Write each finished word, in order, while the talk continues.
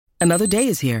Another day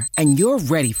is here, and you're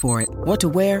ready for it. What to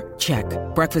wear? Check.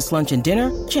 Breakfast, lunch, and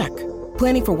dinner? Check.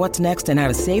 Planning for what's next and how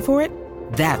to save for it?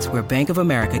 That's where Bank of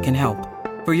America can help.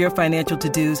 For your financial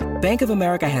to-dos, Bank of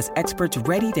America has experts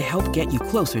ready to help get you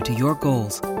closer to your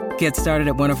goals. Get started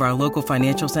at one of our local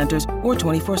financial centers or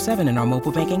 24/7 in our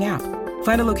mobile banking app.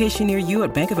 Find a location near you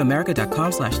at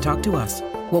bankofamerica.com/talktous.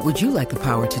 What would you like the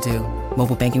power to do?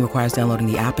 Mobile banking requires downloading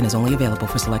the app and is only available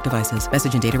for select devices.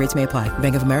 Message and data rates may apply.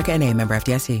 Bank of America N.A., member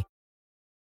FDIC.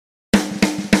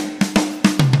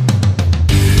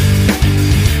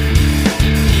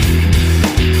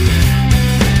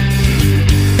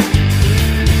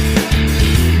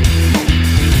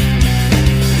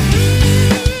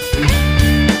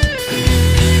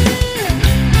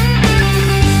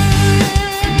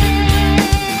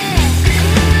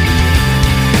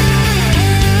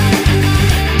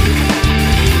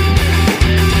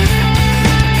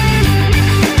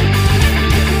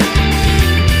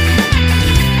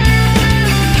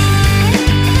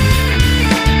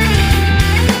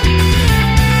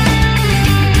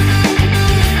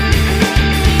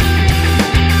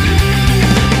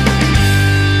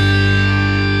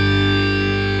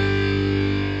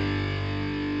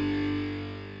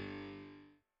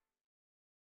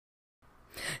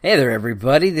 Hey there,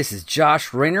 everybody. This is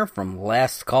Josh Rayner from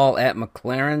Last Call at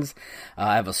McLaren's.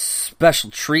 I have a special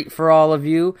treat for all of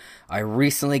you. I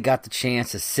recently got the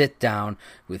chance to sit down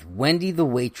with Wendy the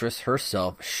waitress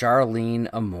herself, Charlene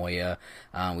Amoya.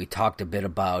 We talked a bit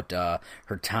about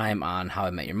her time on How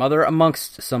I Met Your Mother,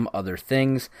 amongst some other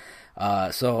things.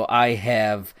 So I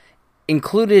have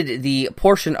included the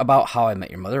portion about How I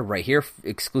Met Your Mother right here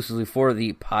exclusively for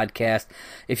the podcast.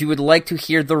 If you would like to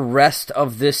hear the rest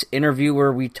of this interview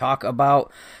where we talk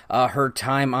about her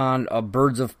time on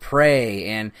Birds of Prey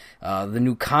and the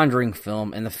new Conjuring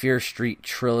film and the Fear Street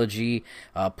trilogy,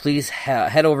 please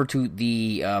head over to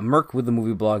the Merc with the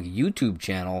Movie Blog YouTube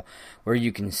channel where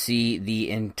you can see the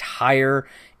entire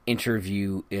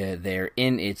interview there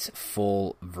in its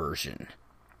full version.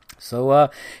 So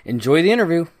enjoy the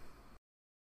interview.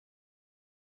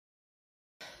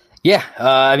 Yeah,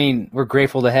 I mean, we're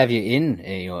grateful to have you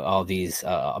in all these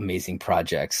amazing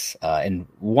projects. And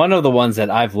one of the ones that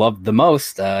I've loved the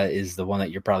most is the one that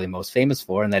you're probably most famous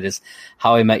for, and that is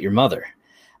How I Met Your Mother.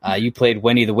 You played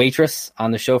Wendy the waitress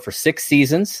on the show for 6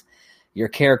 seasons. Your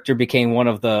character became one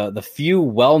of the few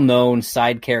well-known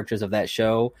side characters of that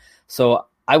show. So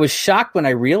I was shocked when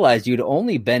I realized you'd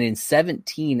only been in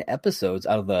 17 episodes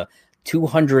out of the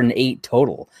 208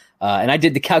 total. And I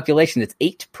did the calculation. It's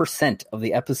 8% of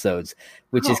the episodes,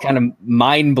 which is kind of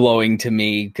mind-blowing to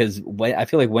me because I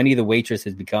feel like Wendy the waitress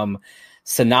has become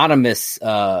synonymous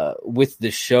with the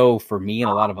show for me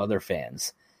and a lot of other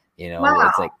fans.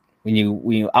 It's like when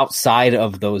you outside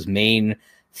of those main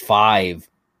 5,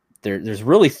 there's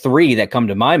really 3 that come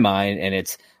to my mind, and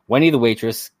it's Wendy the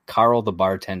waitress, Carl the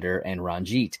bartender, and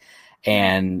Ranjit.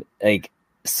 And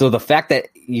so the fact that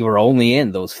you were only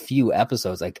in those few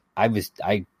episodes, I was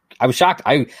shocked.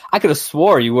 I could have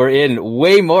swore you were in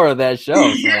way more of that show.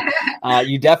 So,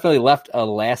 you definitely left a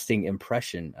lasting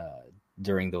impression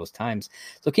during those times.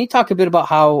 So can you talk a bit about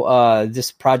how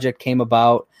this project came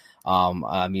about?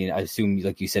 I mean, I assume,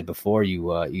 like you said before,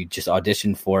 you just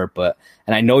auditioned for it,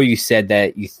 and I know you said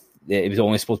that it was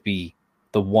only supposed to be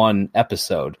the one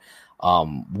episode.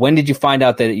 When did you find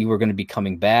out that you were going to be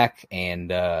coming back,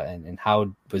 and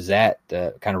how was that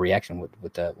kind of reaction? What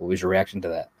was your reaction to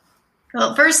that?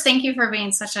 Well, first, thank you for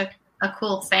being such a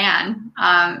cool fan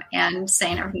and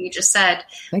saying everything you just said.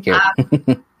 Thank you.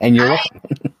 And you're welcome.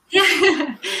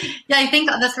 Yeah, I think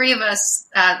the 3 of us,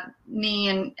 me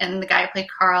and the guy who played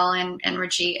Carl and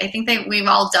Raji, I think we've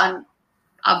all done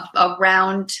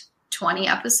around 20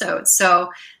 episodes.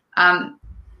 So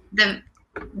the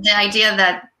idea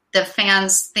that the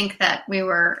fans think that we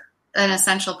were an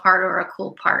essential part or a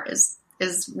cool part is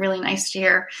really nice to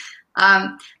hear.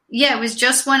 Yeah, it was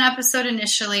just one episode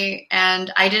initially, and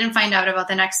I didn't find out about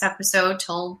the next episode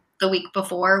till the week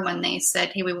before when they said,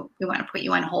 hey, we want to put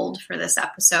you on hold for this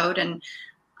episode. And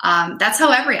that's how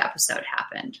every episode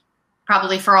happened,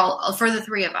 probably for the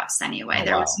 3 of us anyway. Oh,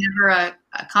 there was never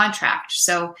a contract.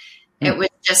 So it was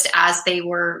just as they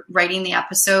were writing the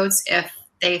episodes, if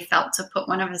they felt to put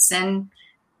one of us in,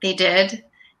 they did.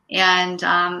 And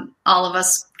all of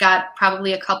us got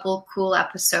probably a couple cool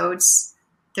episodes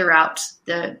throughout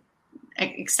the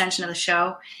extension of the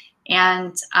show.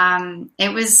 And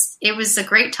it was a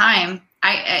great time.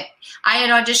 I had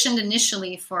auditioned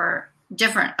initially for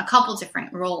a couple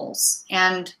different roles.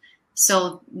 And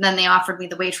so then they offered me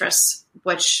the waitress,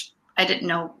 which I didn't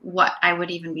know what I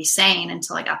would even be saying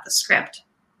until I got the script.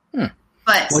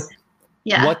 But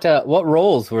Yeah. What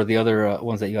roles were the other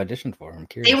ones that you auditioned for? I'm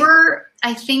curious. They were,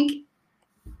 I think,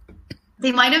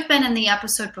 they might have been in the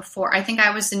episode before. I think I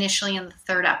was initially in the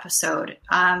third episode.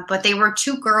 But they were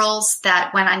two girls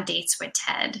that went on dates with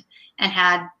Ted and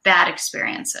had bad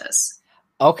experiences.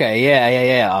 Okay,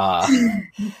 yeah.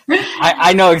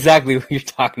 I know exactly what you're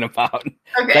talking about.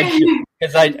 Okay.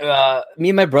 Because me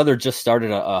and my brother just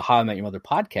started a How I Met Your Mother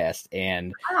podcast,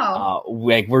 and I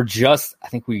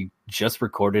think we just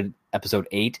recorded episode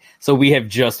 8, so we have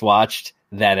just watched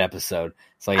that episode.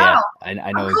 So yeah, I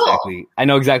know exactly. I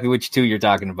know exactly which two you're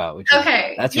talking about.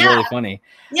 That's really funny.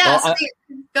 Yeah. Well,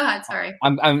 go ahead. Sorry.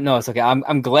 No, it's okay.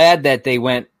 I'm glad that they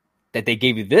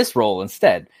gave you this role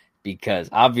instead, because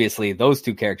obviously those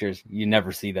two characters, you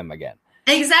never see them again.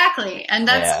 Exactly. And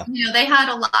that's, they had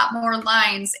a lot more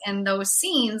lines in those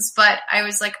scenes, but I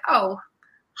was like,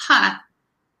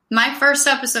 my first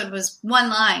episode was one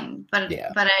line, but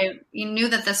you knew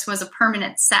that this was a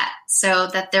permanent set, so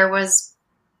that there was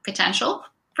potential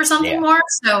for something more.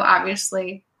 So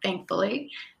obviously, thankfully,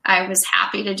 I was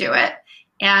happy to do it.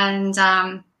 And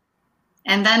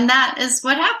then that is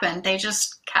what happened. They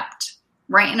just kept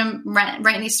writing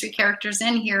these 3 characters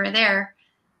in here or there.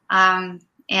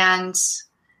 And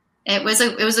it was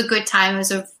a good time. It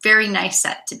was a very nice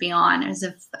set to be on. It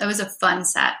was a fun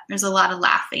set. There's a lot of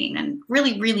laughing and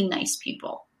really, really nice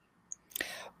people.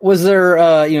 Was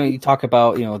there, you talk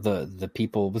about, the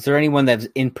people, was there anyone that's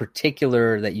in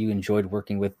particular that you enjoyed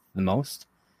working with the most?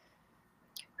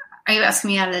 Are you asking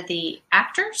me out of the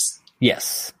actors?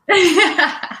 Yes.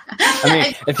 I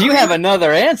mean, if you have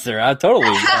another answer, I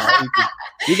totally.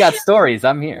 You got stories.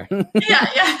 I'm here.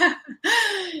 Yeah.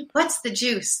 What's the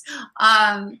juice?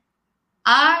 I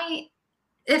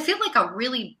feel like a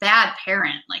really bad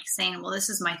parent, like saying, "Well, this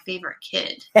is my favorite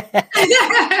kid."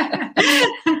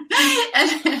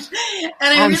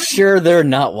 I'm sure they're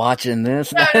not watching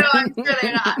this. No, I'm sure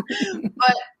they're not.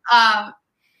 But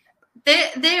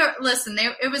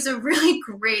it was a really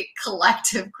great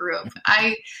collective group.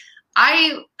 I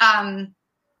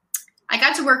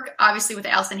got to work obviously with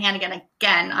Allison Hannigan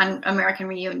again on American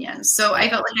Reunion. So I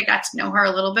felt like I got to know her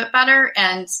a little bit better,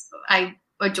 and I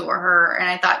adore her. And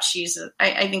I thought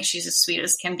I think she's as sweet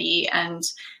as can be, and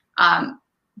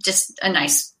just a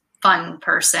nice, fun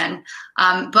person.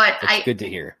 But That's good to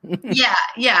hear.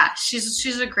 yeah,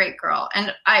 she's a great girl.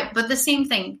 But the same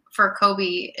thing for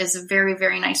Kobe is a very,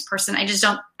 very nice person. I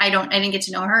didn't get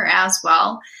to know her as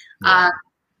well. Yeah.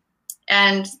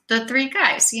 And the 3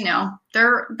 guys,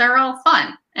 they're all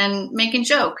fun and making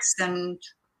jokes, and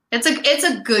it's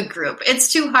a good group.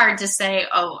 It's too hard to say,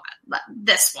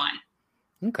 this one.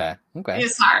 Okay.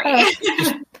 Sorry.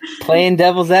 Just playing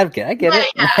devil's advocate. I get it.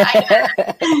 Yeah, I get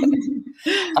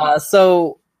it.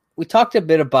 So we talked a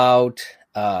bit about,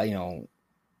 how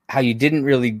you didn't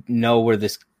really know where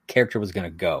this character was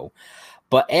going to go.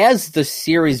 But as the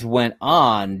series went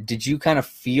on, did you kind of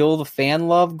feel the fan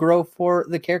love grow for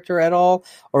the character at all?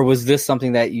 Or was this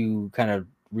something that you kind of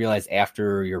realized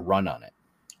after your run on it?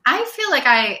 I feel like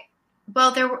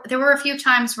there were a few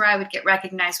times where I would get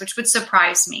recognized, which would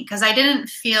surprise me, because I didn't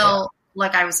feel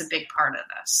like I was a big part of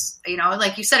this.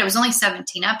 Like you said, it was only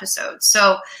 17 episodes.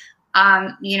 So,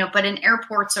 but in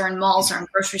airports or in malls or in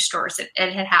grocery stores, it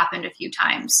had happened a few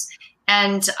times.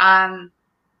 And,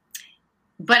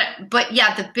 but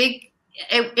yeah,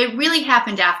 it really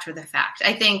happened after the fact.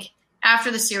 I think after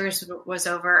the series was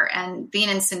over and being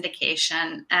in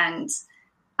syndication, and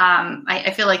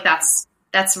I feel like that's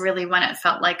really when it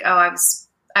felt like, I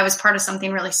was part of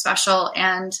something really special,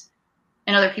 and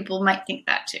other people might think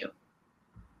that too.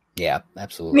 Yeah,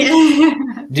 absolutely.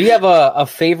 Do you have a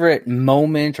favorite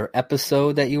moment or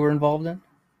episode that you were involved in?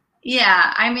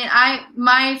 Yeah, I mean,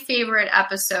 my favorite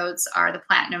episodes are the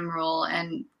Platinum Rule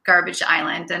and Garbage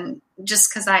Island, and just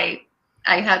because I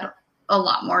had a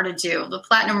lot more to do. The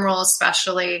Platinum Rule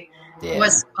especially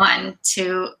was fun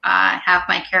to have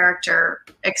my character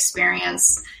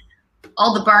experience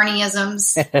all the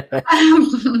Barneyisms.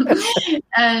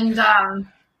 And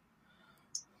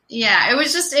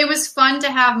it was fun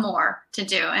to have more to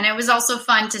do. And it was also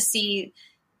fun to see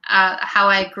how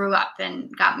I grew up and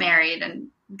got married and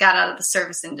got out of the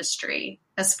service industry,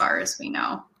 as far as we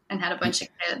know, and had a bunch of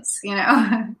kids,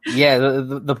 Yeah,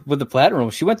 with the Platinum,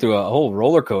 she went through a whole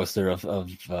roller coaster of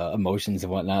emotions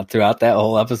and whatnot throughout that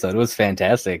whole episode. It was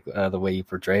fantastic the way you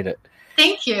portrayed it.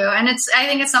 Thank you. And I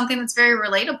think it's something that's very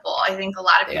relatable. I think a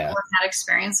lot of people have had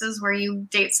experiences where you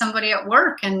date somebody at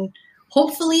work and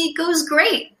hopefully it goes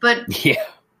great, but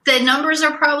the numbers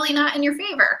are probably not in your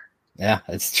favor. Yeah,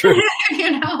 it's true.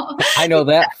 You know, I know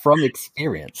that from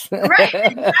experience. right?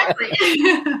 Exactly.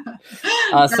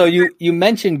 So you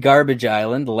mentioned Garbage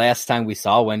Island the last time we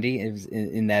saw Wendy. It was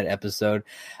in that episode,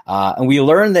 and we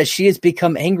learned that she has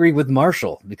become angry with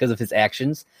Marshall because of his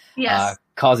actions, Yes.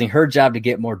 causing her job to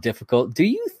get more difficult. Do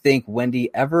you think Wendy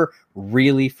ever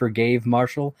really forgave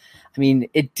Marshall? I mean,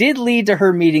 it did lead to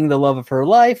her meeting the love of her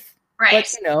life, Right.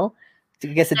 but you know, I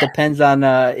guess it depends on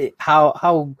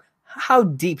how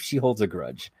deep she holds a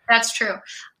grudge. That's true.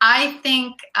 I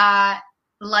think,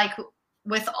 like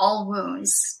with all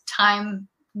wounds, time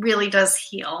really does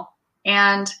heal.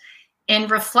 And in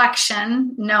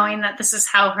reflection, knowing that this is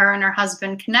how her and her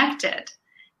husband connected,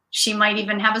 she might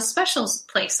even have a special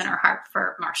place in her heart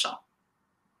for Marshall.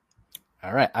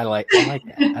 All right. I like that.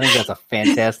 I think that's a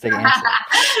fantastic answer.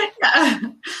 Yeah.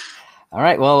 All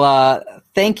right. Well,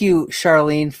 thank you,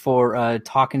 Charlene, for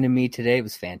talking to me today. It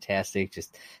was fantastic.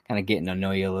 Just kind of getting to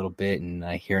know you a little bit and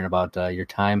hearing about your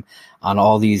time on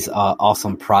all these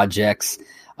awesome projects.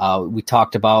 We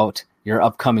talked about your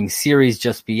upcoming series,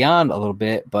 Just Beyond, a little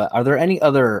bit, but are there any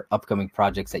other upcoming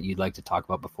projects that you'd like to talk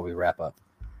about before we wrap up?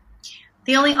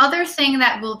 The only other thing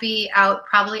that will be out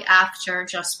probably after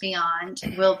Just Beyond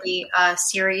will be a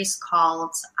series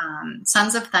called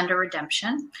Sons of Thunder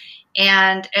Redemption.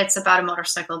 And it's about a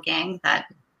motorcycle gang that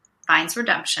finds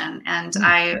redemption. And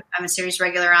I'm a series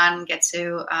regular on and get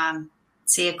to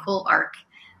see a cool arc.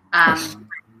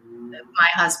 My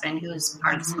husband, who's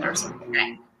part of this motorcycle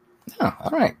gang. Oh,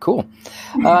 all right, cool.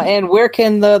 And where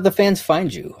can the fans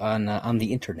find you on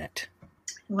the internet?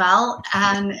 Well,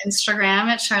 on Instagram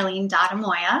at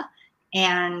Charlene.Amoya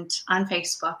and on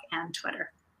Facebook and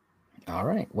Twitter. All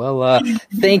right. Well,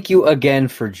 thank you again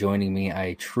for joining me.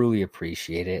 I truly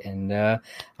appreciate it. And I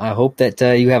hope that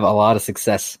you have a lot of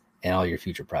success in all your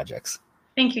future projects.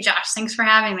 Thank you, Josh. Thanks for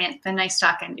having me. It's been nice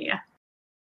talking to you.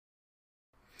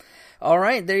 All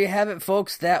right. There you have it,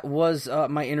 folks. That was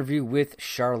my interview with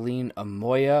Charlene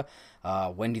Amoya,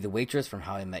 Wendy the Waitress from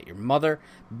How I Met Your Mother.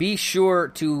 Be sure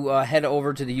to head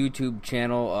over to the YouTube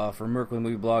channel for Merkley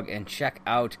Movie Blog and check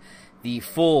out the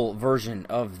full version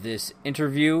of this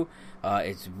interview.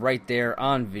 It's right there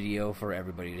on video for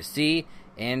everybody to see.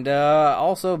 And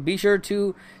also be sure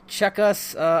to check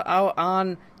us out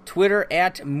on Twitter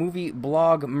at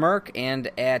MovieBlogMerk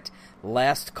and at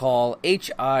Last Call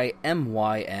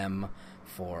HIMYM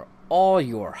for all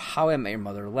your How I Met Your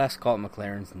Mother Last Call at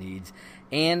McLaren's needs.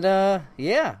 And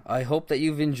yeah, I hope that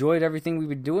you've enjoyed everything we've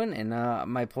been doing. And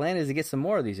my plan is to get some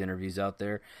more of these interviews out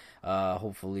there,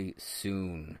 hopefully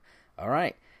soon. All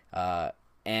right.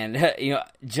 And, you know,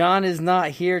 John is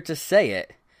not here to say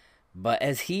it, but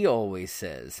as he always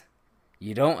says,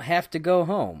 you don't have to go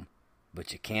home,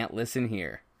 but you can't listen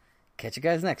here. Catch you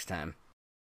guys next time.